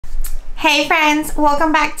Hey friends,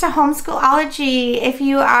 welcome back to Homeschool-ology. If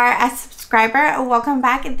you are a subscriber, welcome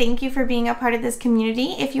back and thank you for being a part of this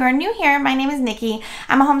community. If you are new here, my name is Nikki.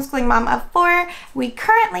 I'm a homeschooling mom of 4. We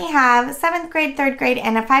currently have 7th grade, 3rd grade,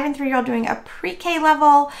 and a 5 and 3-year-old doing a pre-K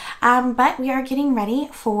level, but we are getting ready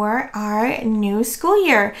for our new school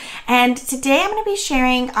year. And today I'm going to be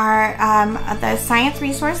sharing our the science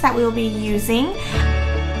resource that we will be using.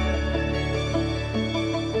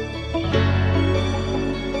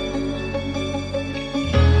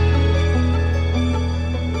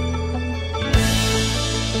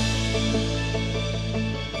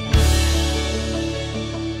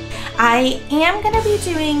 I am going to be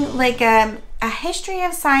doing like a history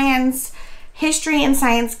of science, history and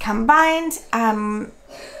science combined,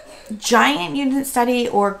 giant unit study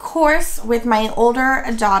or course with my older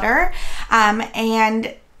daughter,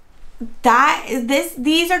 and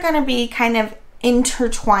these are going to be kind of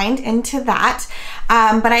intertwined into that,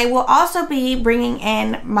 but I will also be bringing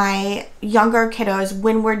in my younger kiddos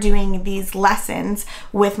when we're doing these lessons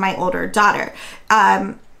with my older daughter.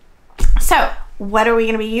 So what are we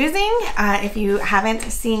going to be using? If you haven't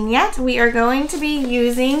seen yet, we are going to be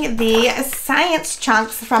using the science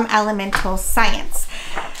chunks from Elemental Science.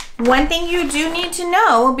 One thing you do need to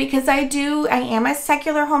know, because I am a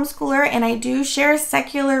secular homeschooler and I do share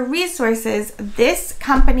secular resources, this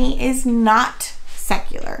company is not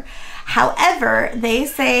secular. However, they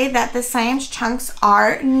say that the science chunks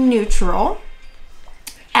are neutral,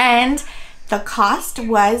 and the cost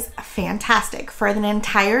was fantastic. For an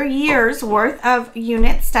entire year's worth of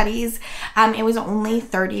unit studies, it was only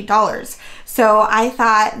 $30. So I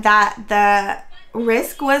thought that the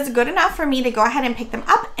risk was good enough for me to go ahead and pick them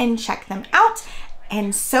up and check them out.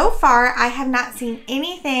 And so far, I have not seen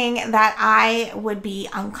anything that I would be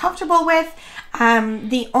uncomfortable with.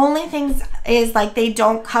 The only things is like they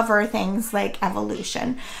don't cover things like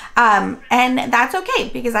evolution. And that's okay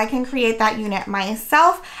because I can create that unit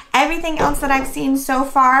myself. Everything else that I've seen so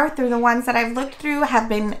far through the ones that I've looked through have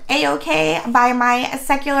been a-okay by my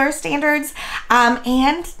secular standards.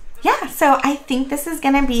 And yeah, so I think this is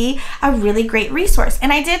going to be a really great resource.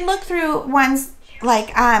 And I did look through ones like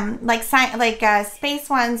space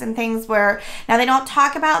ones and things where now they don't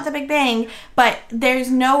talk about the Big Bang, but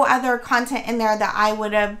there's no other content in there that I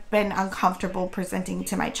would have been uncomfortable presenting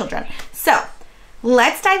to my children. So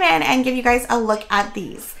let's dive in and give you guys a look at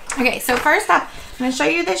these. Okay, so first up, I'm going to show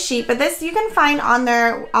you this sheet, but this you can find on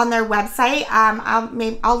their website.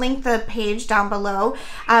 I'll link the page down below,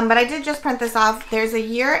 but I did just print this off. There's a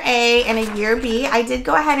year A and a year B. I did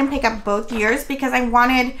go ahead and pick up both years because I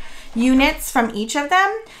wanted units from each of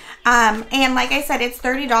them, and like I said, it's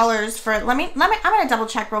 $30 for I'm gonna double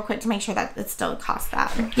check real quick to make sure that it still costs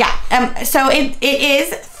that. Yeah, so it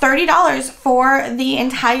is $30 for the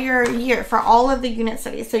entire year for all of the unit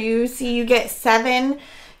studies. So you see you get 7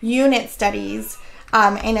 unit studies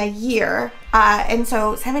in a year, and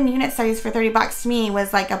so 7 unit studies for $30 to me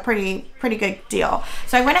was like a pretty good deal.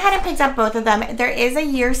 So I went ahead and picked up both of them. There is a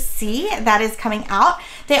year C that is coming out.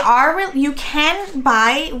 You can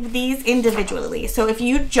buy these individually. So if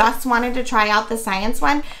you just wanted to try out the science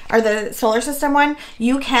one or the solar system one,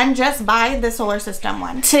 you can just buy the solar system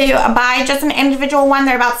one. To buy just an individual one,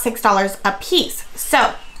 they're about $6 a piece.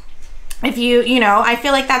 So if I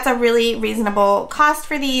feel like that's a really reasonable cost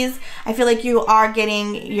for these. I feel like you are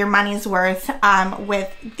getting your money's worth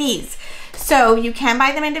with these. So you can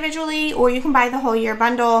buy them individually or you can buy the whole year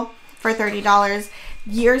bundle for $30.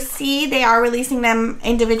 Year C, they are releasing them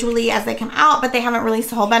individually as they come out, but they haven't released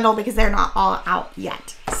the whole bundle because they're not all out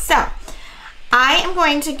yet. So I am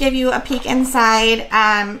going to give you a peek inside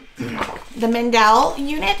the Mendel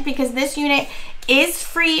unit because this unit is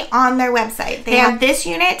free on their website. They have this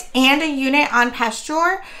unit and a unit on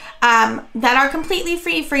Pasture that are completely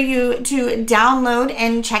free for you to download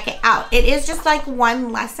and check it out. It is just like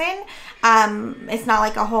one lesson. It's not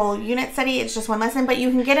like a whole unit study, it's just one lesson, but you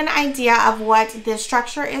can get an idea of what the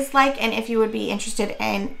structure is like and if you would be interested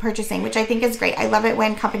in purchasing, which I think is great. I love it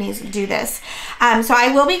when companies do this. So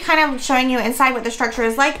I will be kind of showing you inside what the structure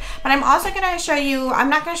is like, but I'm also going to show you, I'm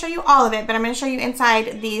not going to show you all of it, but I'm going to show you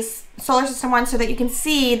inside these solar system ones so that you can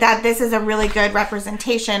see that this is a really good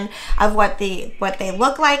representation of what they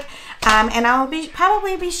look like. And I'll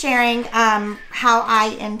probably be sharing how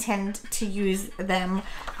I intend to use them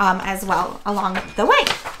as well along the way.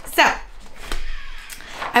 So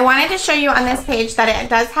I wanted to show you on this page that it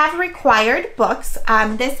does have required books.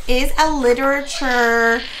 This is a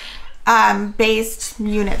literature based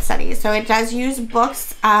unit study, so it does use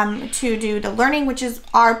books to do the learning, which is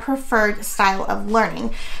our preferred style of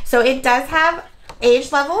learning. So it does have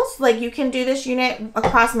age levels. Like you can do this unit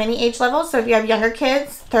across many age levels. So if you have younger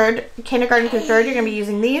kids, kindergarten through third, you're going to be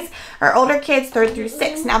using these, or older kids, third through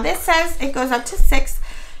sixth. Now this says it goes up to sixth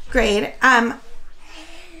grade.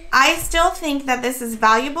 I still think that this is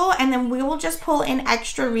valuable, and then we will just pull in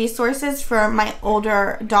extra resources for my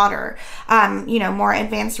older daughter, you know, more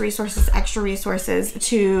advanced resources, extra resources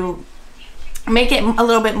to make it a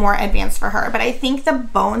little bit more advanced for her. But I think the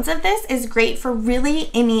bones of this is great for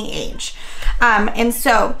really any age. And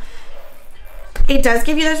so it does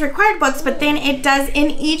give you those required books, but then it does, in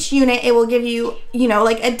each unit, it will give you, you know,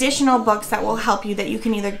 like additional books that will help you that you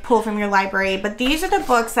can either pull from your library. But these are the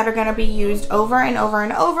books that are going to be used over and over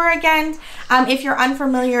and over again. If you're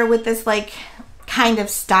unfamiliar with this, like, kind of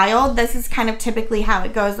style, this is kind of typically how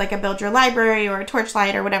it goes, like a Build Your Library or a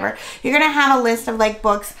Torchlight or whatever. You're going to have a list of like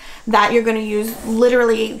books that you're going to use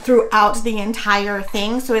literally throughout the entire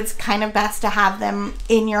thing, so it's kind of best to have them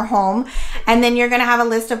in your home. And then you're going to have a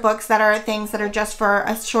list of books that are things that are just for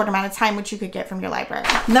a short amount of time, which you could get from your library.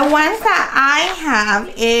 The ones that I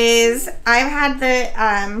have is, I've had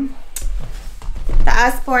the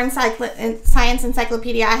Usborne Science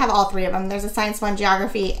Encyclopedia. I have all three of them. There's a science one,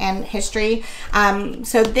 geography, and history.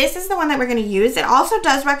 So this is the one that we're going to use. It also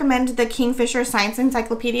does recommend the Kingfisher Science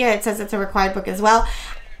Encyclopedia. It says it's a required book as well.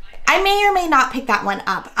 I may or may not pick that one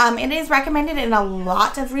up. It is recommended in a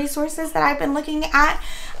lot of resources that I've been looking at.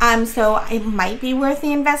 So it might be worth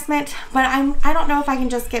the investment, but I don't know if I can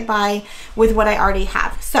just get by with what I already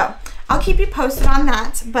have. So I'll keep you posted on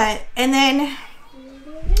that. And then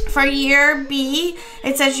for year B,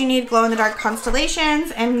 it says you need glow-in-the-dark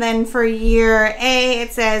constellations. And then for year A,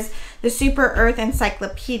 it says the Super Earth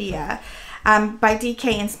Encyclopedia by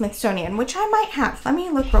DK and Smithsonian, which I might have. Let me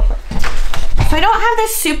look real quick. So I don't have the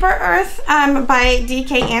Super Earth by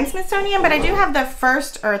DK and Smithsonian, but I do have the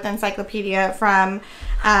First Earth Encyclopedia from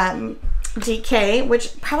DK,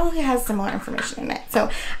 which probably has similar information in it. So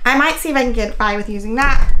I might see if I can get by with using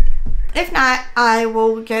that. If not, I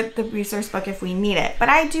will get the resource book if we need it. But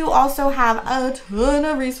I do also have a ton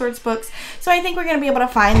of resource books, so I think we're going to be able to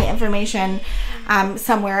find the information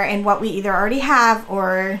somewhere in what we either already have,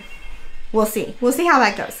 or we'll see. We'll see how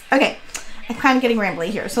that goes. Okay, I'm kind of getting rambly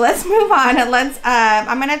here, so let's move on. And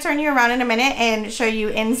I'm going to turn you around in a minute and show you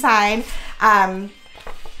inside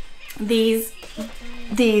these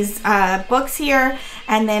books here,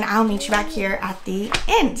 and then I'll meet you back here at the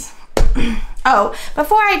end. Oh,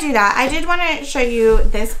 before I do that, I did want to show you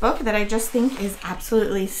this book that I just think is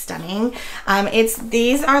absolutely stunning.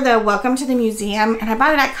 These are the Welcome to the Museum, and I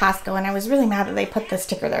bought it at Costco, and I was really mad that they put the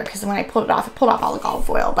sticker there, because when I pulled it pulled off all the gold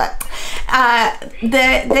foil. But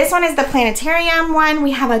this one is the planetarium one.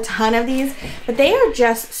 We have a ton of these, but they are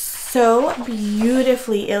just so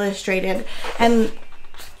beautifully illustrated. And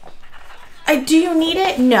do you need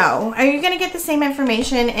it? No. Are you going to get the same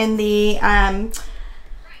information in the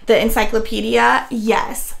encyclopedia?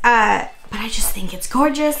 Yes. But I just think it's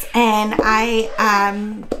gorgeous, and I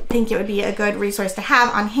think it would be a good resource to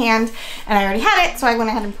have on hand, and I already had it, so I went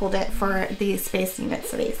ahead and pulled it for the Space Unit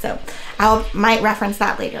Study, so I might reference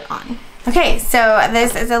that later on. Okay, so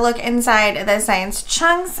this is a look inside the science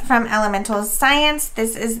chunks from Elemental Science.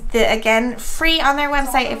 This is, again, free on their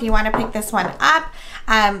website if you want to pick this one up.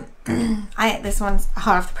 This one's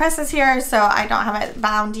hot off the presses here, so I don't have it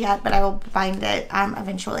bound yet, but I will bind it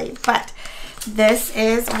eventually. But this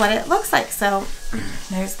is what it looks like. So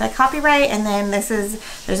there's the copyright, and then there's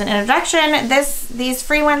an introduction. These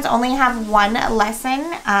free ones only have one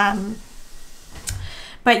lesson,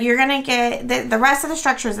 but you're gonna get the rest of the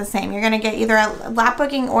structure is the same. You're gonna get either a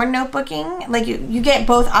lapbooking or notebooking. Like you get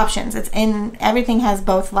both options. Everything has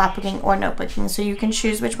both lapbooking or notebooking, so you can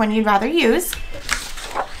choose which one you'd rather use.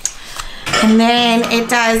 And then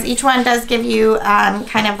each one does give you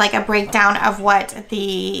kind of like a breakdown of what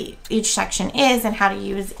each section is and how to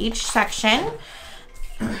use each section.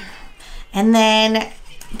 And then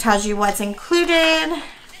tells you what's included.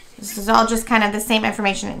 This is all just kind of the same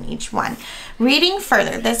information in each one. Reading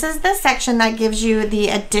further, this is the section that gives you the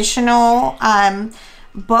additional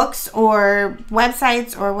books or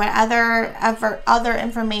websites or what other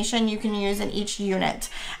information you can use in each unit.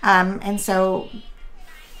 And so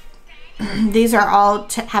these are all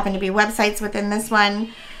happen to be websites within this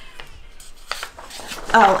one.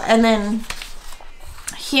 Oh, and then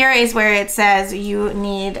here is where it says you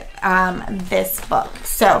need this book.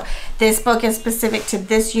 So this book is specific to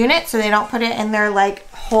this unit, so they don't put it in their like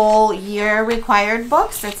whole year required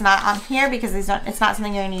books. It's not on here because it's not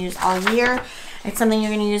something you're going to use all year. It's something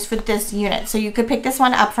you're going to use for this unit. So you could pick this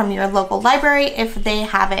one up from your local library if they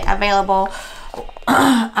have it available,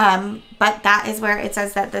 But that is where it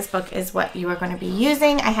says that this book is what you are going to be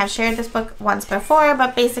using. I have shared this book once before,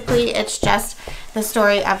 but basically it's just the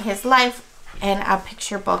story of his life in a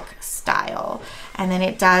picture book style. And then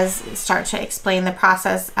it does start to explain the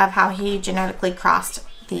process of how he genetically crossed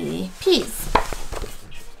the peas.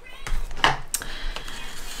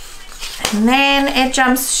 And then it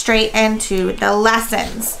jumps straight into the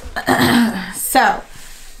lessons. So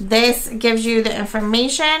this gives you the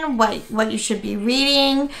information, what you should be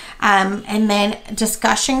reading, and then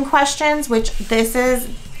discussion questions, which this is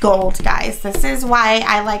gold, guys. This is why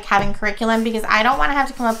I like having curriculum, because I don't want to have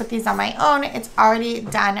to come up with these on my own. It's already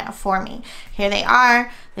done for me. Here they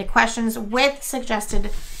are, the questions with suggested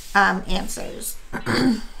answers.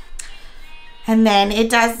 And then it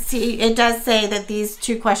does say that these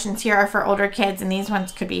 2 questions here are for older kids, and these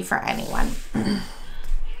ones could be for anyone.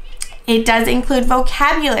 It does include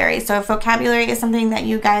vocabulary. So if vocabulary is something that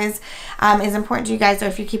you guys is important to you guys, or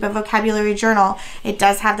if you keep a vocabulary journal, it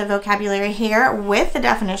does have the vocabulary here with the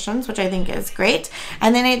definitions, which I think is great.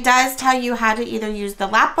 And then it does tell you how to either use the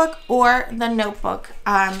lap book or the notebook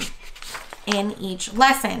in each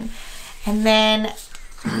lesson. And then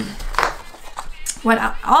what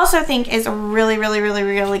I also think is really, really, really,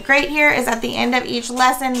 really great here is at the end of each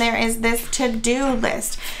lesson, there is this to-do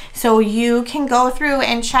list. So you can go through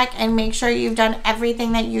and check and make sure you've done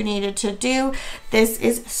everything that you needed to do. This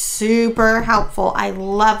is super helpful. I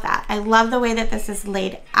love that. I love the way that this is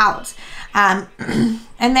laid out. And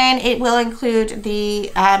then it will include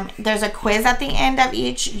the, there's a quiz at the end of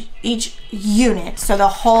each unit. So the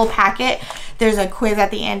whole packet, there's a quiz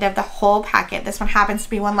at the end of the whole packet. This one happens to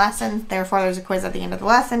be 1 lesson, therefore there's a quiz at the end of the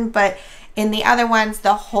lesson, but in the other ones,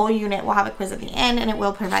 the whole unit will have a quiz at the end, and it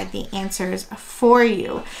will provide the answers for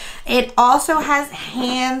you. It also has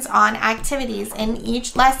hands-on activities in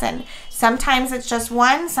each lesson. Sometimes it's just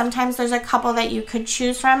one, sometimes there's a couple that you could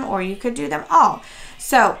choose from, or you could do them all.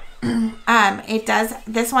 So it does,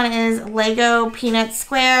 this one is Lego Peanut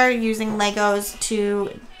Square, using Legos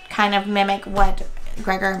to kind of mimic what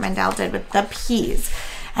Gregor Mendel did with the peas.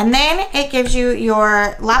 And then it gives you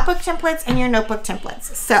your lap book templates and your notebook templates.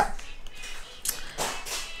 So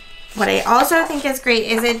what I also think is great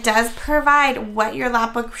is it does provide what your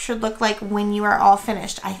lap book should look like when you are all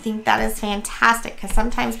finished. I think that is fantastic, because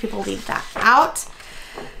sometimes people leave that out.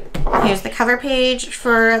 Here's the cover page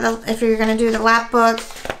for the, if you're going to do the lap book.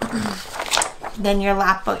 Then your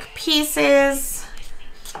lap book pieces.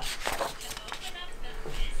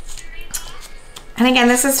 And again,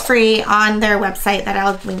 this is free on their website that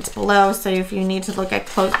I'll link below. So if you need to look at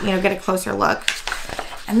get a closer look.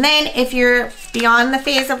 And then if you're beyond the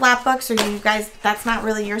phase of lap books, or you guys, that's not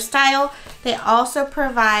really your style, they also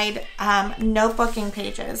provide notebooking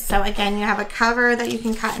pages. So again, you have a cover that you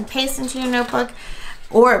can cut and paste into your notebook,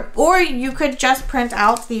 or you could just print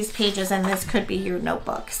out these pages and this could be your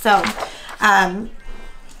notebook. So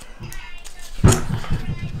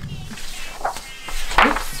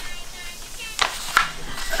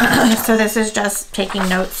so this is just taking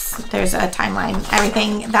notes. There's a timeline.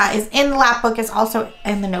 Everything that is in the lap book is also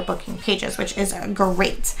in the notebooking pages, which is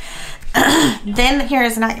great. Then here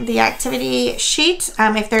is the activity sheet.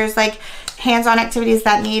 If there's like hands-on activities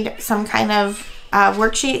that need some kind of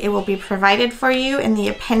worksheet, it will be provided for you in the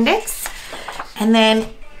appendix. And then,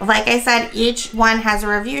 like I said, each one has a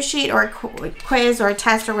review sheet or a quiz or a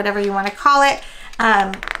test or whatever you want to call it.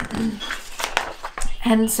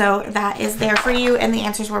 And so that is there for you, and the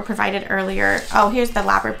answers were provided earlier. Oh, here's the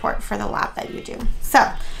lab report for the lab that you do.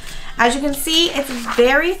 So as you can see, it's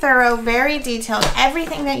very thorough, very detailed.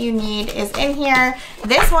 Everything that you need is in here.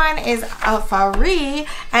 This one is free,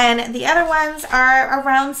 and the other ones are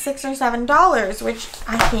around $6 or $7, which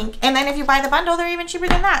I think, and then if you buy the bundle, they're even cheaper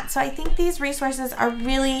than that. So I think these resources are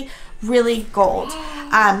really, really gold.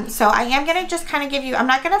 So I am going to just kind of give you, I'm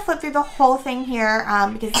not going to flip through the whole thing here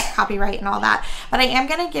because it's copyright and all that, but I am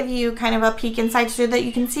going to give you kind of a peek inside so that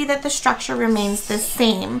you can see that the structure remains the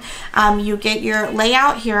same. You get your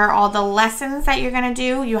layout. Here are all the lessons that you're going to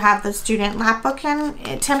do. You have the student lap book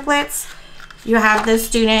templates. You have the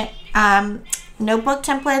student notebook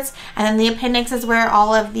templates, and then the appendix is where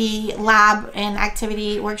all of the lab and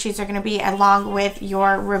activity worksheets are going to be, along with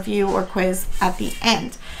your review or quiz at the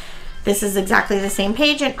end. This is exactly the same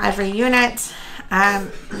page in every unit.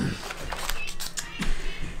 And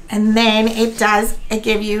then it does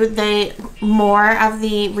give you the more of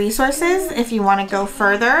the resources if you want to go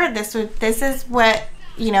further. This is what,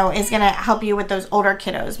 you know, is going to help you with those older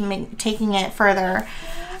kiddos, taking it further.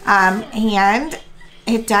 And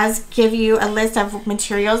it does give you a list of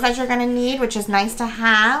materials that you're going to need, which is nice to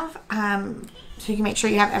have. So you can make sure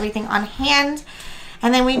you have everything on hand.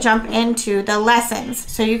 and then we jump into the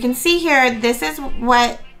lessons. So you can see here, this is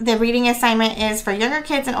what the reading assignment is for younger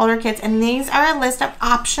kids and older kids, and these are a list of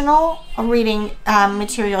optional reading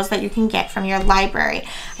materials that you can get from your library.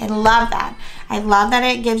 I love that. I love that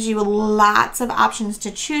it gives you lots of options to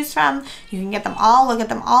choose from. You can get them all, look at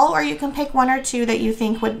them all, or you can pick one or two that you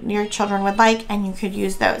think your children would like, and you could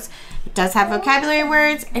use those. It does have vocabulary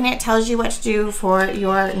words, and it tells you what to do for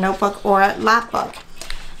your notebook or lap book.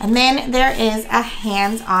 And then there is a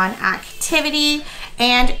hands-on activity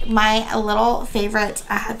and my little favorite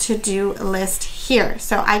to-do list here.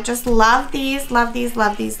 So I just love these, love these,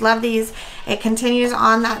 love these, love these. It continues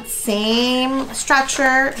on that same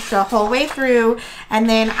structure the whole way through. And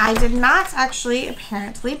then I did not actually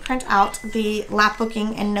apparently print out the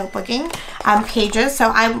lapbooking and notebooking pages. So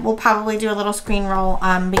I will probably do a little screen roll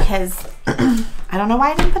because I don't know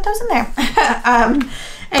why I didn't put those in there.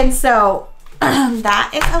 And so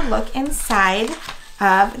that is a look inside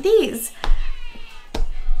of these.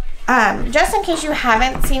 Just in case you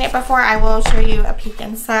haven't seen it before, I will show you a peek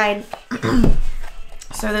inside.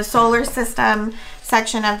 So the solar system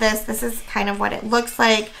section of this is kind of what it looks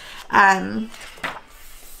like.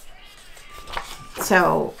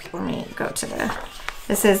 So let me go to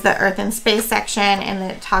this is the Earth and Space section,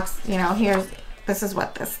 and it talks, you know, this is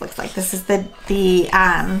what this looks like. This is the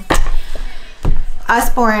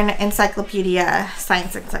Usborne Encyclopedia,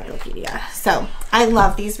 Science Encyclopedia. So I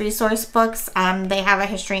love these resource books. They have a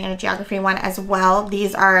history and a geography one as well.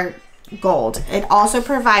 These are gold. It also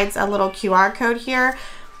provides a little QR code here.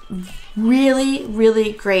 Really,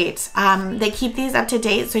 really great. They keep these up to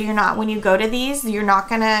date, so you're not, when you go to these, you're not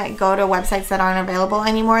gonna go to websites that aren't available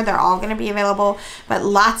anymore. They're all gonna be available, but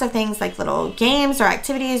lots of things like little games or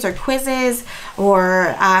activities or quizzes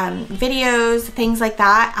or videos, things like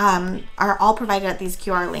that are all provided at these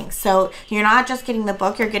QR links. So you're not just getting the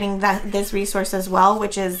book, you're getting this resource as well,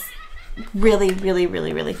 which is really, really,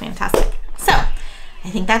 really, really fantastic. So I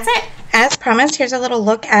think that's it. As promised, here's a little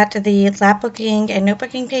look at the lapbooking and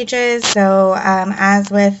notebooking pages. So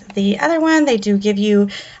as with the other one, they do give you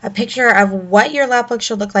a picture of what your lapbook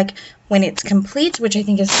should look like when it's complete, which I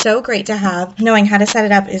think is so great to have. Knowing how to set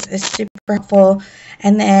it up is super helpful.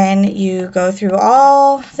 And then you go through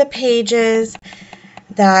all the pages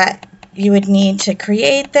that you would need to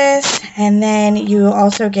create this. And then you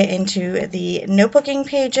also get into the notebooking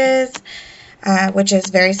pages, which is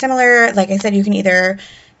very similar. Like I said, you can either,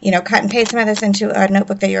 you know, cut and paste some of this into a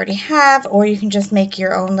notebook that you already have, or you can just make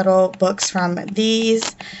your own little books from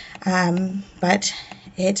these. But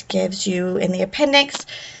it gives you in the appendix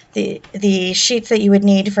the sheets that you would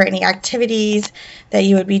need for any activities that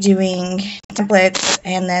you would be doing, templates,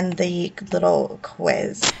 and then the little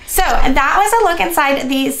quiz. So that was a look inside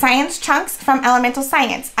the science chunks from Elemental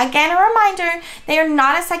Science. Again, a reminder, they are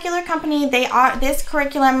not a secular company. They are this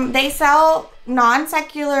curriculum. They sell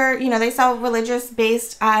non-secular, you know, they sell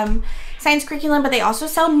religious-based science curriculum, but they also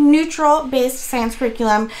sell neutral-based science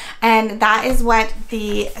curriculum, and that is what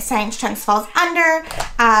the science chunks falls under.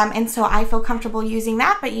 And so I feel comfortable using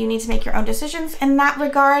that, but you need to make your own decisions in that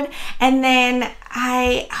regard. And then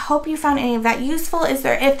I hope you found any of that useful. If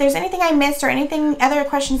there's anything I missed or anything, other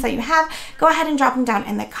questions that you have, go ahead and drop them down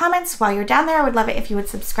in the comments. While you're down there, I would love it if you would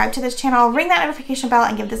subscribe to this channel, ring that notification bell,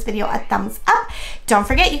 and give this video a thumbs up. Don't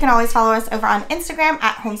forget, you can always follow us over on Instagram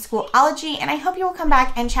at Homeschool-ology, and I hope you will come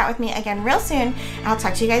back and chat with me again real soon. I'll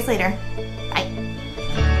talk to you guys later. Bye.